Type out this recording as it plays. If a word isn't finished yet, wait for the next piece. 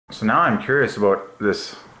So now I'm curious about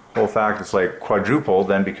this whole fact. It's like quadruple,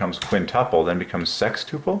 then becomes quintuple, then becomes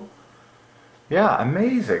sextuple. Yeah,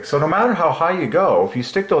 amazing. So no matter how high you go, if you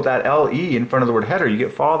stick to that LE in front of the word header, you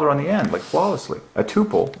get father on the end, like flawlessly. A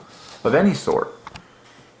tuple of any sort.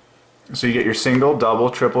 So you get your single, double,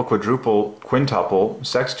 triple, quadruple, quintuple,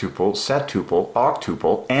 sextuple, septuple,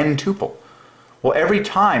 octuple, n-tuple. Well, every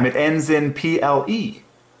time it ends in PLE.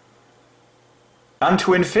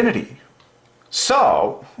 Unto infinity.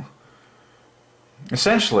 So,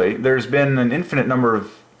 essentially, there's been an infinite number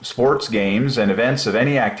of sports games and events of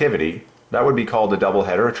any activity. That would be called a double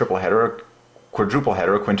header, a triple header, a quadruple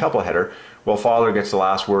header, a quintuple header. Well, father gets the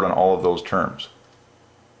last word on all of those terms.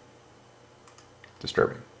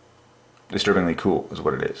 Disturbing. Disturbingly cool is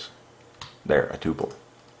what it is. There, a tuple.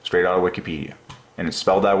 Straight out of Wikipedia. And it's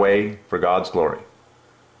spelled that way for God's glory.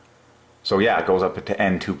 So yeah, it goes up to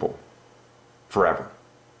n-tuple. Forever.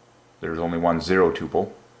 There's only one zero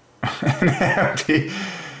tuple.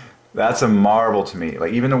 That's a marvel to me.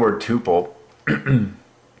 Like even the word tuple,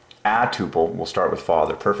 a tuple will start with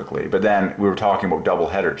father perfectly. But then we were talking about double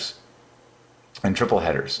headers and triple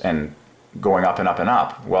headers and going up and up and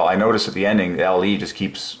up. Well, I noticed at the ending, the LE just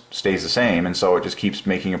stays the same, and so it just keeps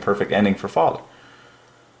making a perfect ending for father.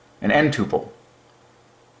 An n-tuple.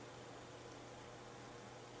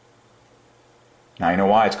 Now you know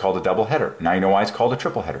why it's called a double header. Now you know why it's called a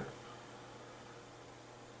triple header.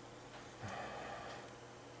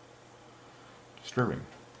 Disturbing.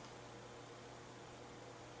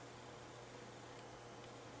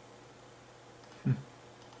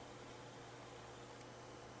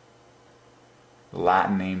 The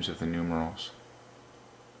Latin names of the numerals.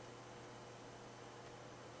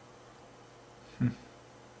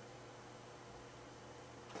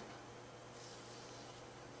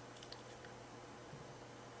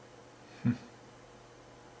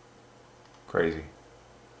 Crazy.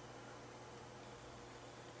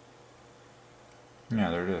 Yeah,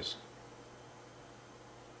 there it is.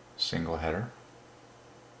 Single header,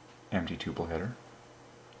 empty tuple header,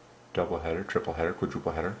 double header, triple header,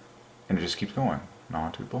 quadruple header, and it just keeps going.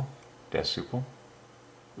 Non-tuple, decuple,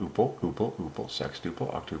 uple, uple, uple,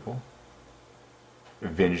 sextuple, octuple,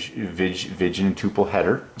 tuple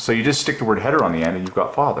header. So you just stick the word header on the end and you've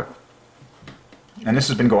got father. And this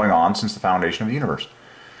has been going on since the foundation of the universe.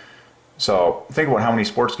 So think about how many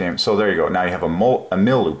sports games. So there you go. Now you have a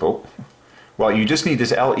milupo. Well, you just need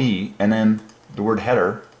this LE, and then the word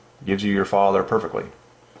header gives you your father perfectly.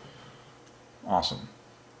 Awesome.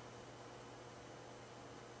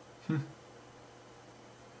 And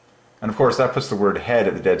of course, that puts the word head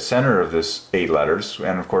at the dead center of this 8 letters.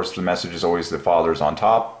 And of course, the message is always the father's on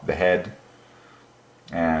top, the head,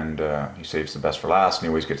 and he saves the best for last, and he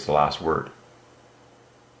always gets the last word.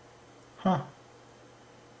 Huh.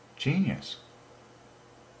 Genius.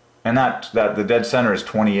 And that the dead center is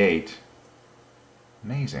 28.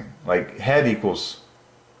 Amazing. Like head equals,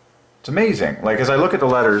 it's amazing. Like as I look at the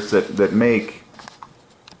letters that make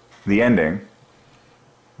the ending,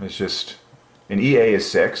 it's just, an EA is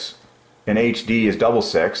 6, an HD is double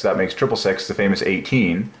 6, that makes triple 6, the famous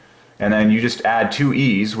 18, and then you just add 2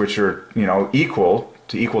 E's, which are, you know, equal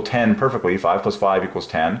to equal 10 perfectly, 5 plus 5 equals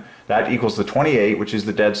 10, that equals the 28, which is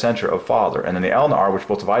the dead center of father, and then the L and R, which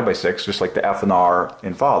both divide by 6, just like the F and R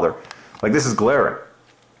in father. Like this is glaring,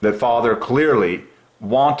 that father clearly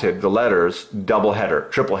wanted the letters double header,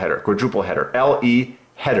 triple header, quadruple header, LE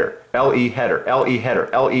header, LE header, LE header,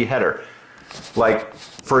 LE header, like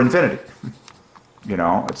for infinity. You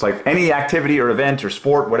know, it's like any activity or event or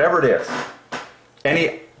sport, whatever it is,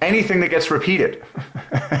 anything that gets repeated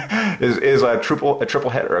is a triple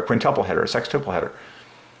header, a quintuple header, a sextuple header.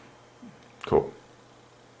 Cool.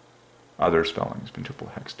 Other spellings,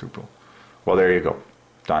 quintuple, hextuple. Well, there you go.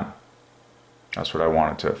 Done. That's what I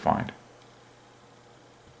wanted to find.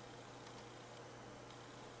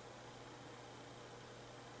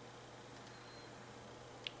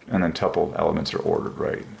 And then tuple elements are ordered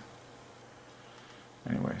right.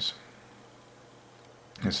 Anyways,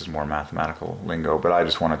 this is more mathematical lingo, but I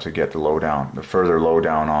just wanted to get the further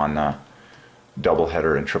lowdown on double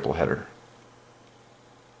header and triple header.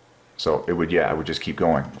 So it would just keep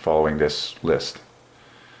going, following this list.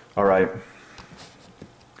 All right.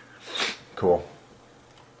 Cool.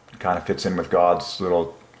 It kind of fits in with God's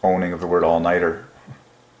little owning of the word all-nighter.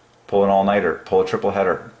 Pull an all-nighter, pull a triple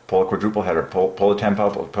header, pull a quadruple header, pull a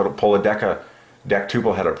temtuple, pull a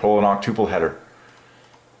dectuple header, pull an octuple header.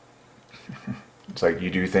 It's like you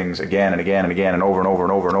do things again and again and again and over and over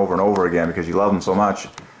and over and over and over again because you love them so much.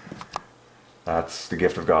 That's the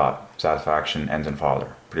gift of God. Satisfaction ends in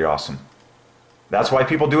Father. Pretty awesome. That's why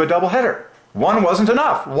people do a double header. One wasn't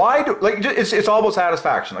enough. Why do, like, it's all about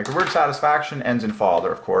satisfaction. Like the word satisfaction ends in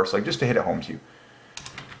father, of course, like just to hit it home to you.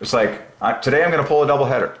 It's like, today I'm going to pull a double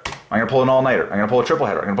header. I'm going to pull an all-nighter. I'm going to pull a triple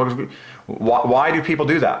header. Why do people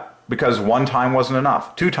do that? Because one time wasn't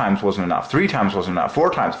enough. 2 times wasn't enough. 3 times wasn't enough. 4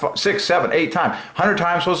 times, 6, 7, 8 times. 100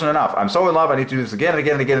 times wasn't enough. I'm so in love, I need to do this again and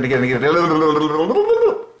again and again and again and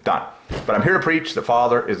again. Done. But I'm here to preach that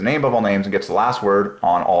Father is the name above all names and gets the last word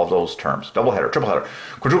on all of those terms. Double header, triple header,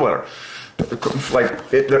 quadruple header. Like,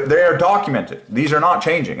 they are documented. These are not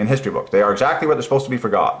changing in history books. They are exactly what they're supposed to be for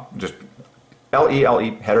God. Just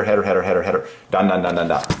L-E-L-E, header, header, header, header, header. Done, done, done, done,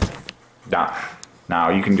 done. Done. Now,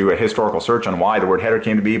 you can do a historical search on why the word header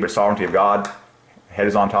came to be, but sovereignty of God, head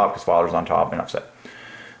is on top because Father's on top, enough said.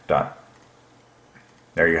 Done.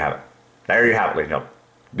 There you have it. There you have it, ladies and gentlemen.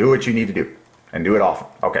 Do what you need to do, and do it often.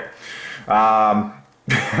 Okay.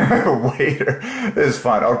 Waiter. This is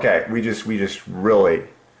fun. Okay, we just really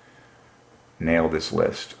nailed this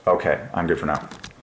list. Okay, I'm good for now.